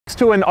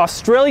to an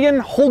Australian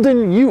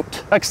Holden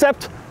Ute,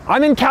 except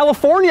I'm in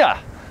California.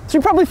 So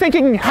you're probably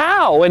thinking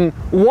how and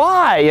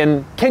why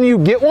and can you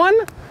get one?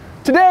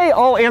 Today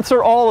I'll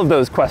answer all of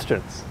those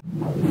questions.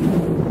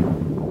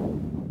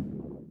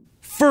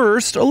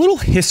 First, a little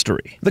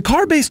history. The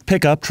car-based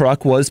pickup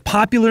truck was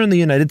popular in the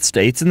United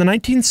States in the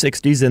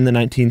 1960s and the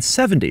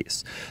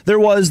 1970s. There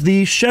was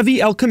the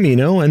Chevy El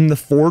Camino and the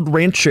Ford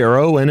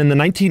Ranchero, and in the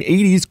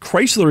 1980s,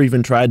 Chrysler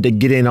even tried to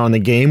get in on the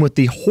game with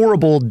the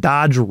horrible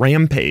Dodge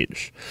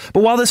Rampage.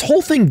 But while this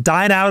whole thing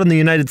died out in the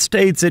United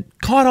States, it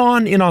caught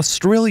on in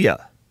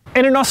Australia.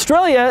 And in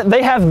Australia,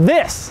 they have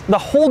this, the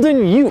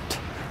Holden Ute.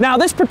 Now,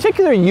 this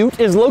particular Ute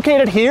is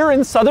located here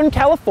in Southern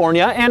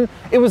California, and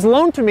it was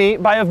loaned to me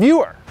by a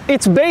viewer.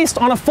 It's based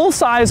on a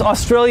full-size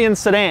Australian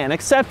sedan,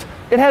 except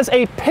it has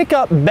a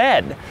pickup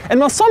bed. And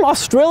while some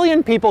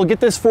Australian people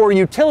get this for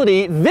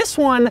utility, this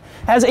one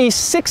has a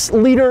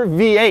 6-liter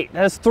V8. It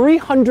has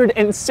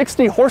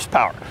 360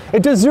 horsepower.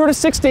 It does 0 to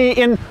 60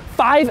 in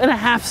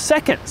 5.5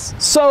 seconds.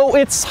 So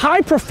it's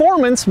high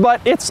performance,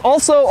 but it's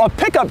also a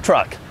pickup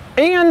truck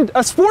and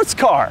a sports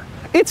car.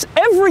 It's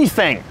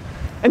everything.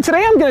 And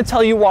today I'm going to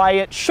tell you why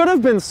it should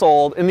have been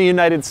sold in the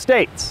United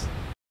States.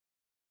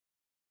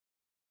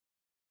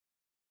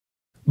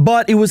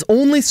 But it was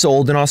only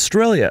sold in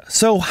Australia.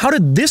 So how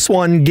did this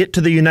one get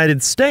to the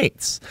United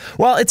States?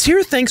 Well, it's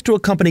here thanks to a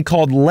company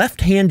called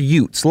Left Hand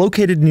Utes,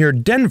 located near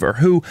Denver,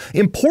 who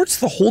imports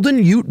the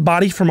Holden Ute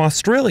body from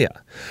Australia.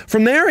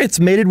 From there, it's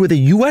mated with a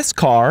U.S.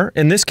 car,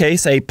 in this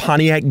case a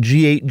Pontiac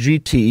G8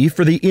 GT,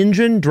 for the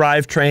engine,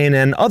 drivetrain,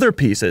 and other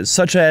pieces,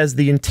 such as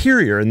the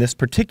interior in this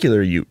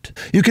particular Ute.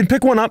 You can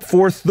pick one up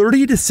for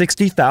 $30,000 to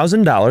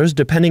 $60,000,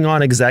 depending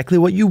on exactly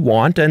what you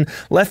want, and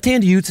Left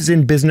Hand Utes is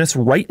in business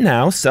right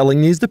now selling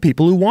these to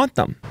people who want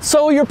them.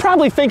 So you're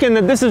probably thinking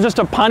that this is just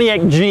a Pontiac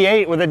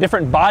G8 with a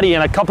different body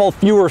and a couple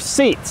fewer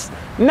seats.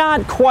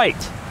 Not quite.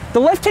 The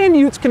Left Hand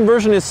Ute's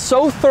conversion is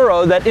so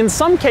thorough that in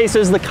some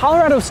cases the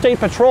Colorado State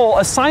Patrol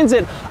assigns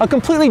it a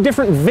completely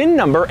different VIN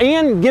number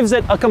and gives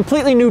it a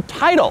completely new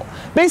title.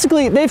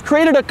 Basically, they've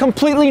created a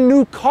completely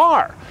new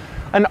car.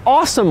 An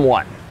awesome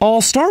one.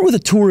 I'll start with a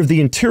tour of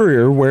the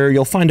interior, where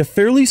you'll find a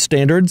fairly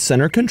standard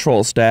center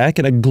control stack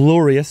and a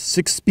glorious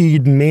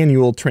 6-speed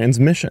manual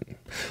transmission.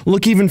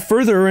 Look even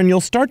further and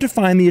you'll start to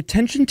find the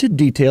attention to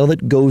detail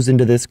that goes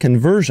into this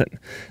conversion.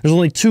 There's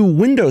only 2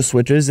 window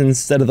switches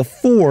instead of the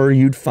 4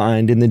 you'd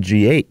find in the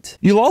G8.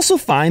 You'll also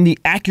find the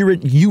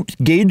accurate Ute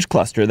gauge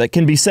cluster that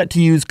can be set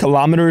to use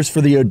kilometers for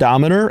the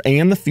odometer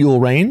and the fuel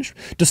range,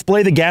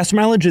 display the gas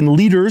mileage in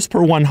liters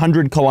per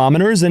 100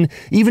 kilometers, and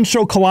even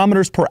show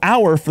kilometers per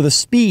hour for the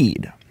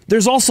speed.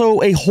 There's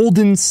also a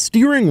Holden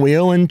steering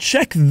wheel, and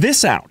check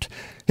this out.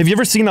 Have you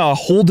ever seen a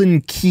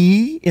Holden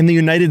key in the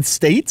United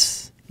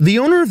States? The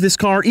owner of this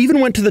car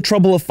even went to the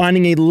trouble of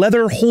finding a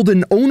leather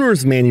Holden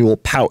owner's manual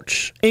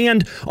pouch.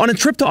 And on a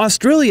trip to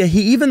Australia,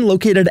 he even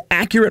located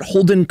accurate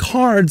Holden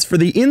cards for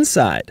the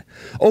inside.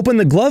 Open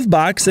the glove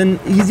box and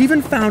he's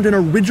even found an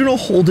original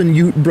Holden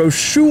Ute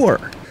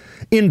brochure.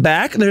 In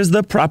back, there's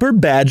the proper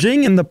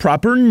badging and the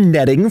proper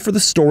netting for the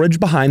storage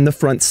behind the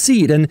front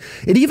seat, and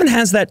it even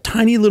has that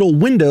tiny little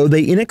window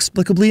they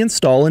inexplicably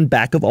install in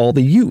back of all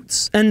the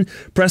Utes. And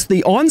press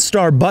the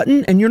OnStar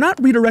button and you're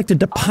not redirected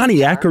to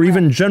Pontiac or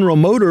even General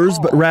Motors,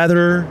 but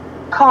rather...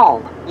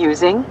 Call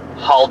using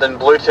Holden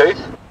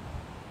Bluetooth.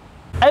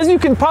 As you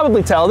can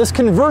probably tell, this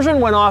conversion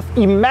went off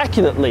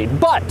immaculately,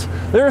 but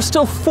there are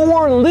still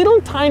 4 little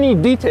tiny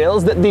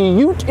details that the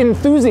Ute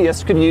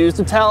enthusiast could use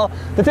to tell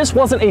that this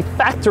wasn't a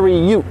factory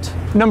Ute.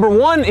 Number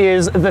 1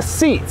 is the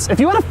seats. If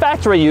you had a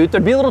factory Ute,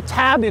 there'd be a little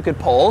tab you could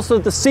pull so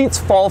that the seats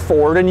fall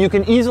forward and you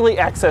can easily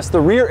access the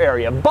rear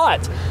area.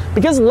 But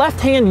because Left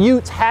Hand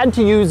Utes had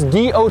to use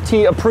DOT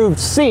approved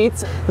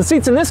seats, the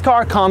seats in this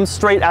car come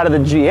straight out of the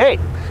G8.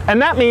 And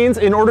that means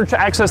in order to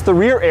access the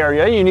rear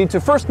area, you need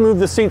to first move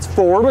the seats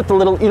forward with the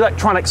little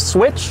electronic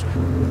switch,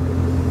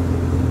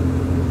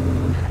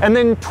 and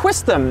then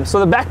twist them so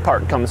the back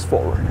part comes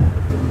forward.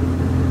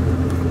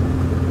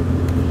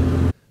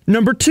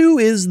 Number 2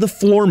 is the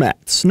floor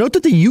mats. Note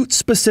that the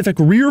Ute-specific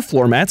rear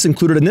floor mats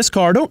included in this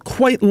car don't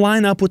quite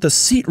line up with the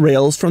seat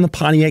rails from the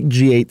Pontiac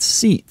G8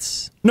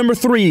 seats. Number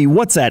 3,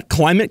 what's that,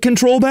 climate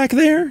control back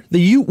there? The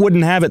Ute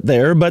wouldn't have it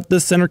there, but the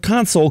center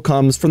console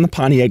comes from the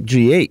Pontiac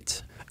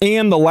G8.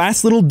 And the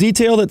last little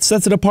detail that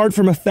sets it apart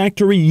from a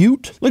factory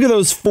Ute? Look at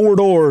those 4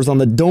 doors on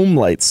the dome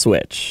light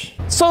switch.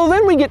 So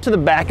then we get to the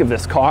back of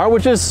this car,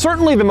 which is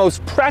certainly the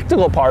most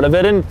practical part of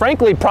it, and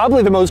frankly,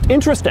 probably the most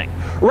interesting.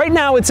 Right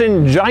now it's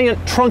in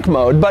giant trunk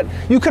mode, but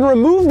you can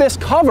remove this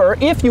cover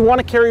if you want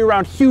to carry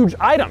around huge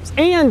items.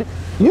 And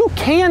you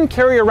can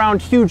carry around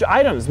huge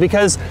items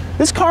because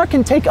this car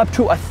can take up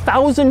to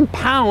 1,000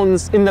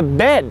 pounds in the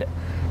bed.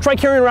 Try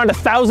carrying around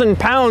 1,000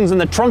 pounds in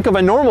the trunk of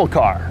a normal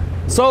car.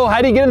 So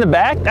how do you get in the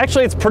back?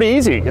 Actually, it's pretty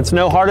easy. It's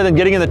no harder than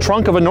getting in the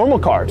trunk of a normal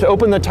car. To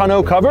open the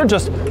tonneau cover,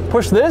 just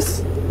push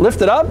this,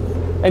 lift it up,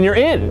 and you're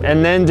in.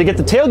 And then to get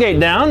the tailgate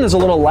down, there's a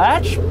little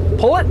latch,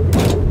 pull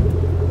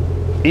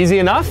it. Easy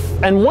enough.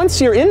 And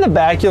once you're in the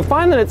back, you'll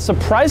find that it's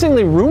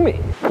surprisingly roomy.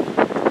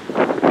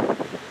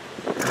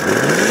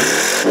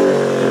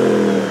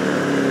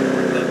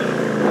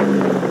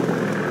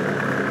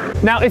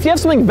 Now, if you have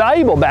something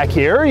valuable back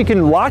here, you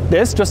can lock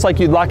this just like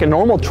you'd lock a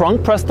normal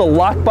trunk. Press the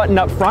lock button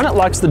up front, it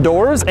locks the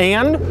doors,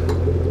 and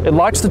it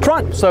locks the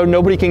trunk so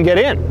nobody can get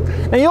in.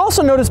 Now, you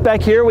also notice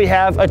back here we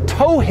have a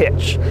tow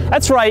hitch.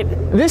 That's right,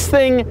 this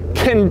thing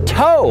can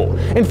tow.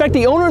 In fact,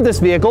 the owner of this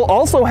vehicle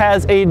also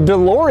has a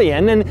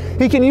DeLorean, and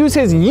he can use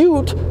his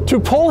Ute to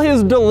pull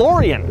his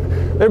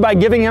DeLorean, thereby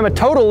giving him a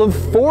total of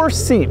 4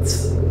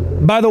 seats.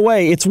 By the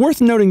way, it's worth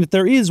noting that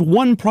there is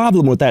one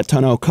problem with that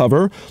tonneau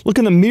cover. Look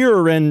in the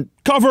mirror and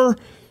cover,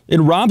 it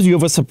robs you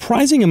of a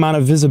surprising amount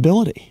of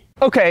visibility.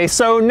 Okay,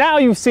 so now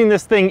you've seen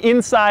this thing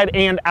inside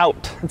and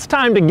out. It's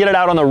time to get it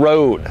out on the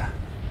road.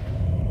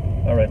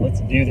 All right,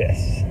 let's do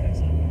this.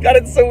 God,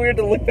 it's so weird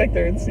to look back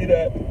there and see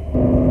that.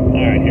 All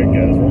right, here it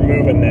goes. We're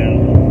moving now.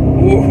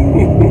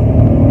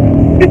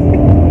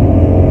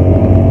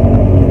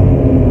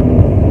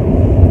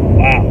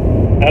 Wow,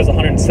 that was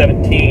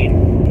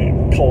 117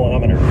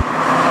 kilometer.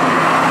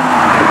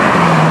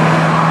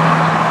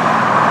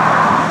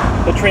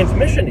 The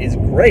transmission is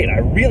great.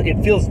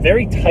 It feels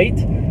very tight.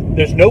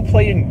 There's no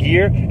play in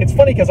gear. It's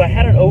funny because I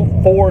had an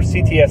 04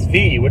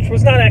 CTS-V, which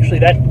was not actually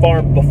that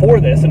far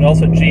before this, and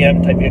also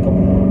GM type vehicle.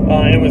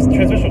 And the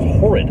transmission was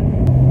horrid.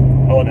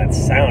 Oh, and that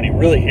sound, you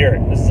really hear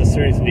it. This is a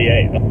Series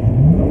V8.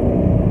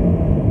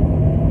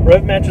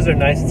 Rev matches are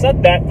nice. It's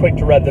not that quick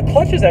to rev. The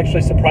clutch is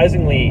actually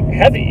surprisingly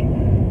heavy.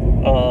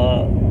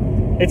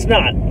 It's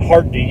not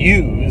hard to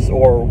use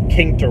or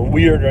kinked or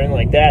weird or anything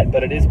like that,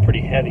 but it is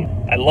pretty heavy.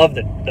 I love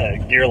the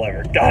gear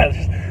lever. God,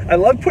 I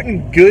love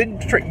putting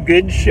good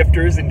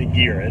shifters into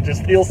gear. It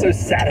just feels so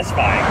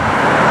satisfying.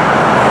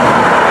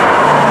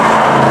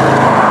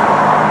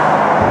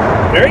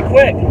 Very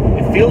quick.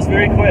 It feels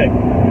very quick.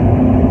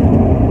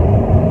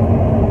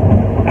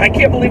 I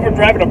can't believe we're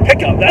driving a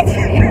pickup. That's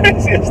the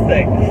craziest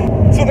thing.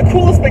 So the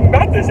coolest thing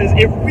about this is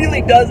it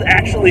really does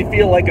actually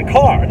feel like a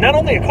car. Not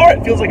only a car,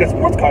 it feels like a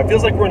sports car. It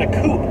feels like we're in a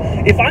coupe.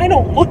 If I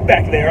don't look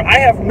back there, I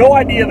have no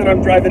idea that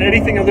I'm driving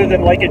anything other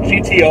than like a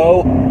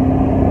GTO.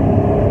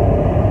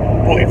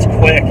 Boy, it's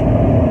quick.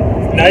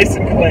 It's nice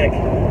and quick.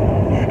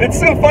 It's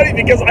so funny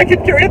because I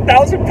could carry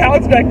 1,000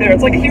 pounds back there.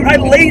 It's like I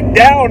laid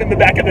down in the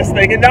back of this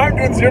thing, and now I'm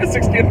doing 0 to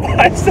 60 in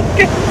 5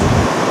 seconds.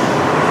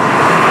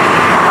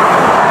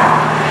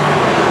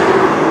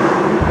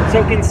 So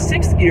in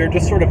 6th gear,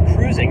 just sort of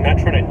cruising, not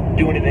trying to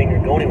do anything or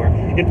go anywhere,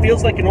 it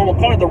feels like a normal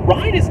car. The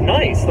ride is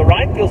nice. The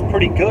ride feels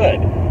pretty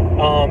good.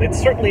 It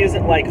certainly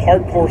isn't like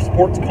hardcore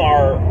sports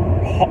car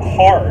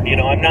hard. You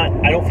know,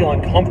 I don't feel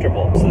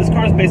uncomfortable. So this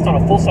car is based on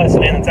a full-size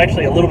sedan that's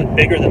actually a little bit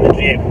bigger than the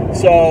G8.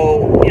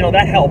 So, you know,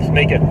 that helps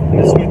make it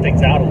smooth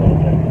things out a little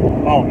bit.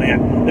 Oh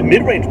man, the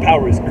mid-range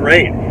power is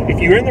great.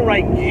 If you're in the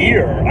right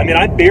gear, I mean,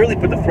 I barely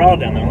put the throttle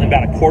down there, only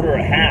about a quarter or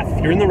a half.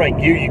 If you're in the right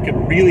gear, you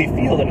can really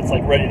feel that it's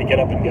like ready to get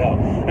up and go.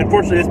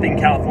 Unfortunately, this being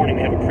California,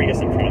 we have a Prius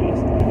in front of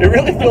us. It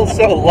really feels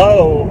so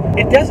low.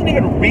 It doesn't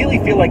even really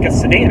feel like a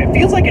sedan. It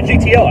feels like a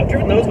GTO. I've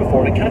driven those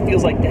before, and it kind of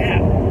feels like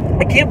that.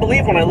 I can't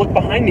believe when I look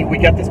behind me, we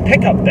got this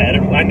pickup bed,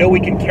 and I know we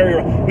can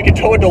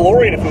tow a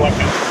DeLorean if we want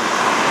to.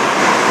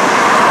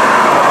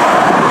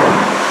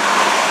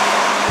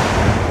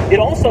 It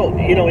also,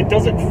 you know, it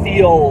doesn't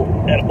feel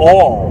at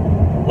all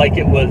like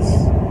it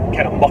was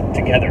kind of mucked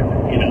together,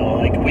 you know,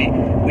 like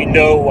we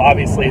know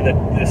obviously that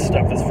this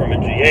stuff is from a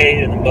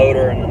G8 and the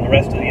motor and then the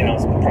rest of it, you know,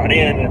 it's brought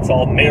in and it's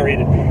all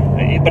married,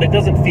 but it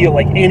doesn't feel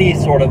like any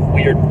sort of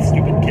weird,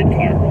 stupid kid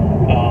car.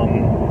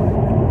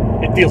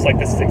 It feels like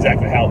this is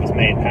exactly how it was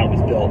made, how it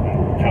was built,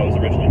 and how it was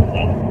originally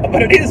designed.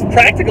 But it is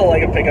practical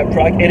like a pickup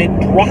truck, and it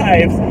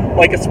drives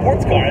like a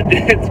sports car.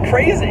 It's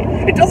crazy.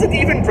 It doesn't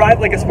even drive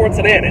like a sports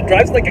sedan. It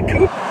drives like a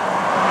coupe.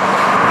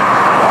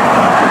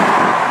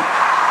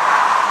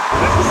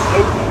 This is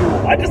so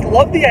cool. I just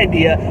love the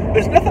idea.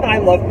 There's nothing I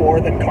love more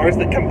than cars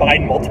that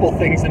combine multiple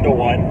things into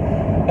one.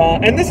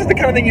 And this is the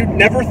kind of thing you'd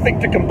never think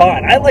to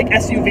combine. I like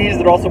SUVs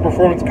that are also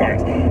performance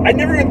cars. I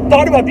never even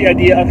thought about the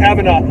idea of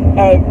having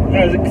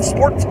a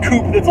sports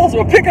coupe that's also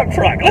a pickup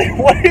truck. Like,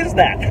 what is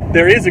that?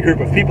 There is a group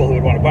of people who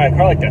would want to buy a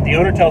car like that. The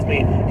owner tells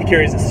me he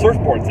carries his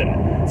surfboards in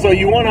it. So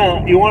you want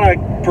a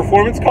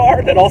performance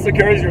car that also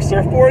carries your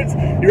surfboards?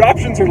 Your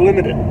options are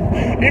limited.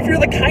 If you're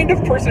the kind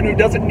of person who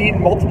doesn't need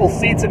multiple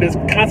seats and is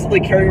constantly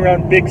carrying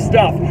around big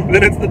stuff,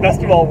 then it's the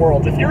best of all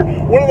worlds. If you're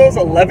one of those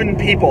 11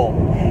 people,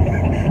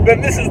 then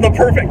this is the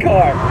perfect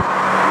car.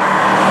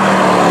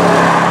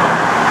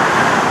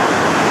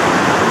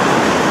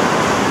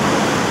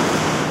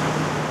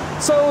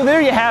 So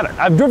there you have it.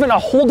 I've driven a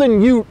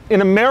Holden Ute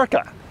in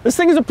America. This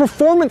thing is a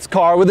performance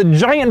car with a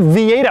giant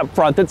V8 up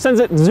front that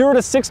sends it 0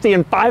 to 60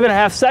 in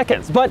 5.5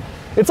 seconds. But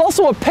it's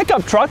also a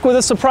pickup truck with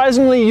a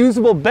surprisingly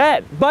usable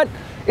bed. But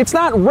it's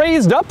not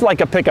raised up like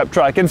a pickup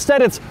truck.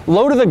 Instead, it's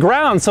low to the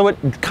ground, so it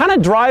kind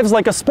of drives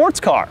like a sports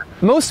car.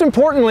 Most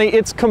importantly,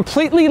 it's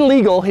completely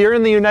legal here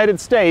in the United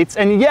States,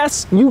 and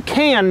yes, you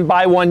can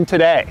buy one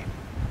today.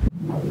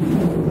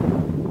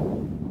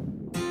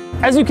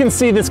 As you can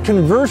see, this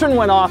conversion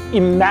went off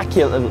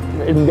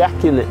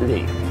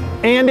immaculately.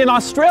 And in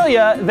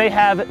Australia, they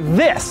have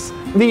this,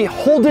 the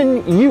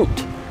Holden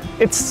Ute.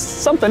 It's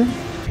something.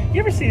 You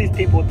ever see these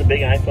people with the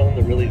big iPhone,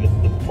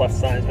 the plus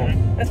size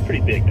one? That's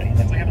pretty big, man.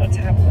 That's like having a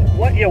tablet.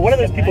 What? Yeah. What are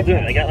those people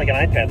doing? They got like an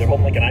iPad. They're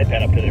holding like an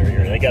iPad up to their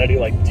ear. They got to do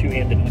like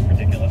two-handed.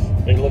 Ridiculous.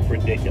 They look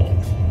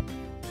ridiculous.